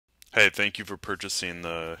Hey, thank you for purchasing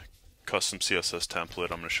the custom CSS template.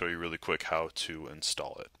 I'm going to show you really quick how to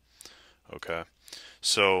install it. Okay,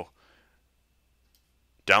 so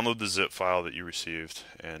download the zip file that you received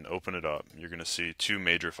and open it up. You're going to see two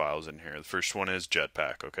major files in here. The first one is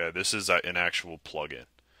Jetpack. Okay, this is an actual plugin.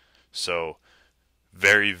 So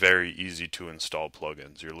very, very easy to install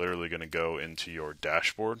plugins. You're literally going to go into your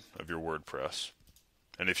dashboard of your WordPress.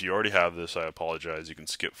 And if you already have this, I apologize. You can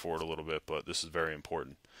skip forward a little bit, but this is very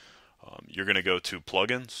important. You're going to go to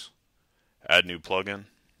Plugins, Add New Plugin.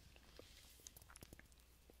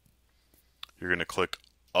 You're going to click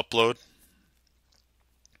Upload,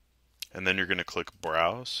 and then you're going to click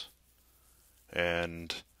Browse,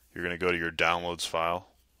 and you're going to go to your Downloads file,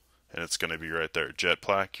 and it's going to be right there,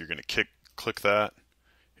 Jetpack. You're going to click that.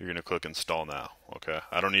 You're going to click Install Now. Okay,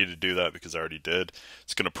 I don't need to do that because I already did.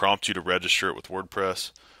 It's going to prompt you to register it with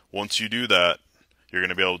WordPress. Once you do that, you're going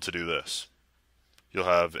to be able to do this. You'll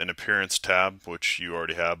have an appearance tab, which you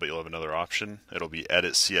already have, but you'll have another option. It'll be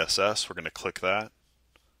Edit CSS. We're going to click that.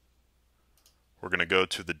 We're going to go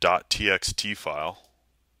to the .txt file,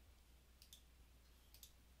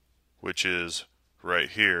 which is right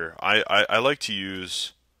here. I like to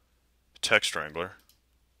use Text Wrangler.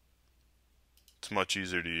 It's much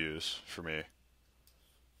easier to use for me,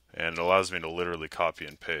 and it allows me to literally copy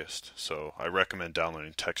and paste. So I recommend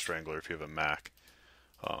downloading Text Wrangler if you have a Mac.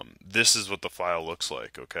 This is what the file looks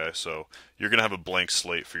like. Okay, so you're gonna have a blank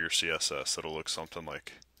slate for your CSS that'll look something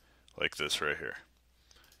like this right here.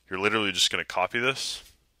 You're literally just gonna copy this,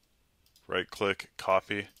 right click,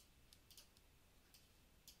 copy,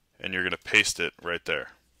 and you're gonna paste it right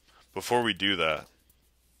there. Before we do that,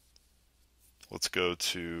 let's go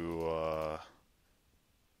to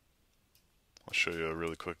I'll show you a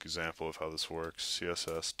really quick example of how this works.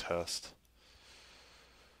 CSS test.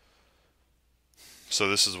 So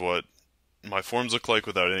this is what my forms look like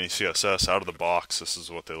without any CSS out of the box. This is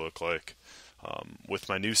what they look like. With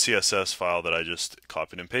my new CSS file that I just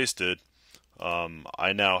copied and pasted,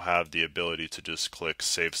 I now have the ability to just click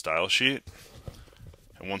Save Style Sheet.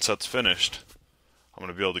 And once that's finished, I'm going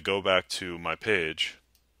to be able to go back to my page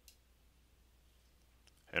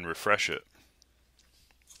and refresh it.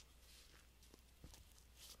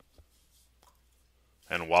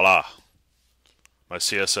 And voila! My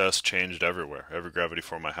CSS changed everywhere. Every gravity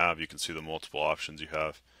form I have, you can see the multiple options you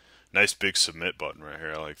have. Nice big submit button right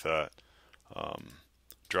here. I like that.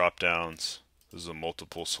 Drop downs. This is a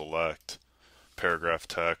multiple select. Paragraph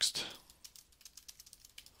text.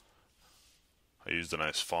 I used a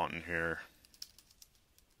nice font in here.